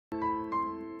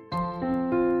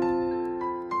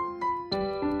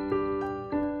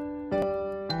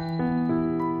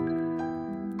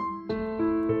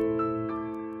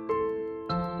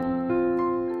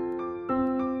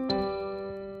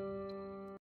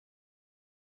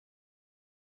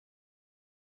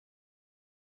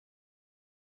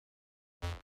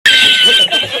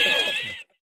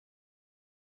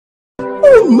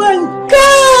Oh my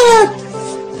God!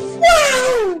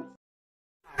 Wow!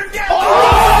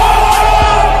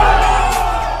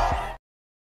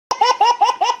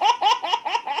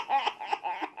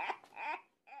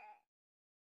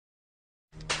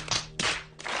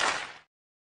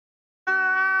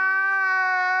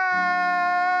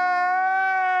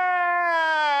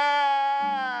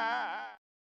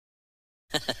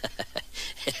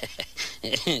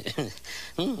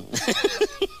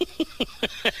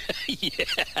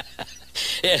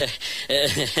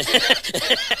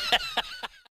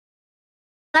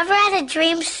 Ever had a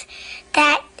dreams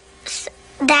that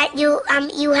you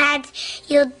had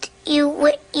you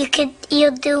could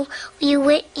you do you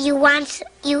want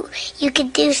you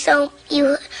could do so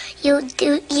you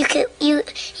do you could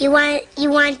you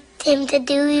want him to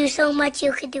do you so much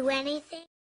you could do anything?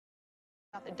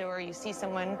 Out the door, you see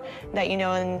someone that you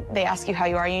know and they ask you how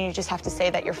you are, and you just have to say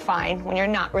that you're fine when you're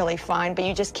not really fine, but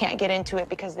you just can't get into it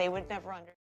because they would never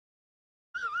understand.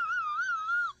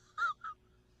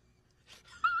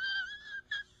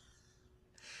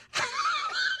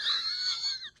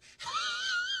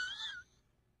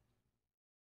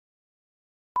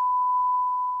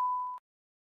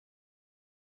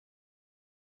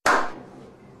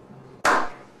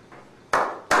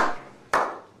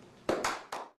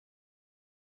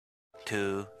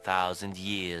 2,000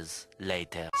 years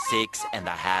later,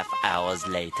 6.5 hours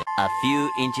later, a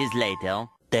few inches later,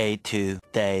 day 2,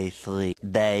 day 3,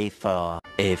 day 4,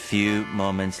 a few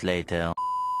moments later,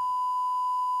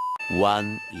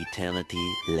 1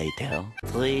 eternity later,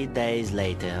 3 days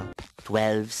later,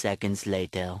 12 seconds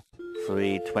later,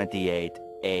 3:28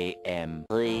 a.m.,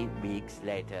 3 weeks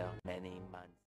later, many months.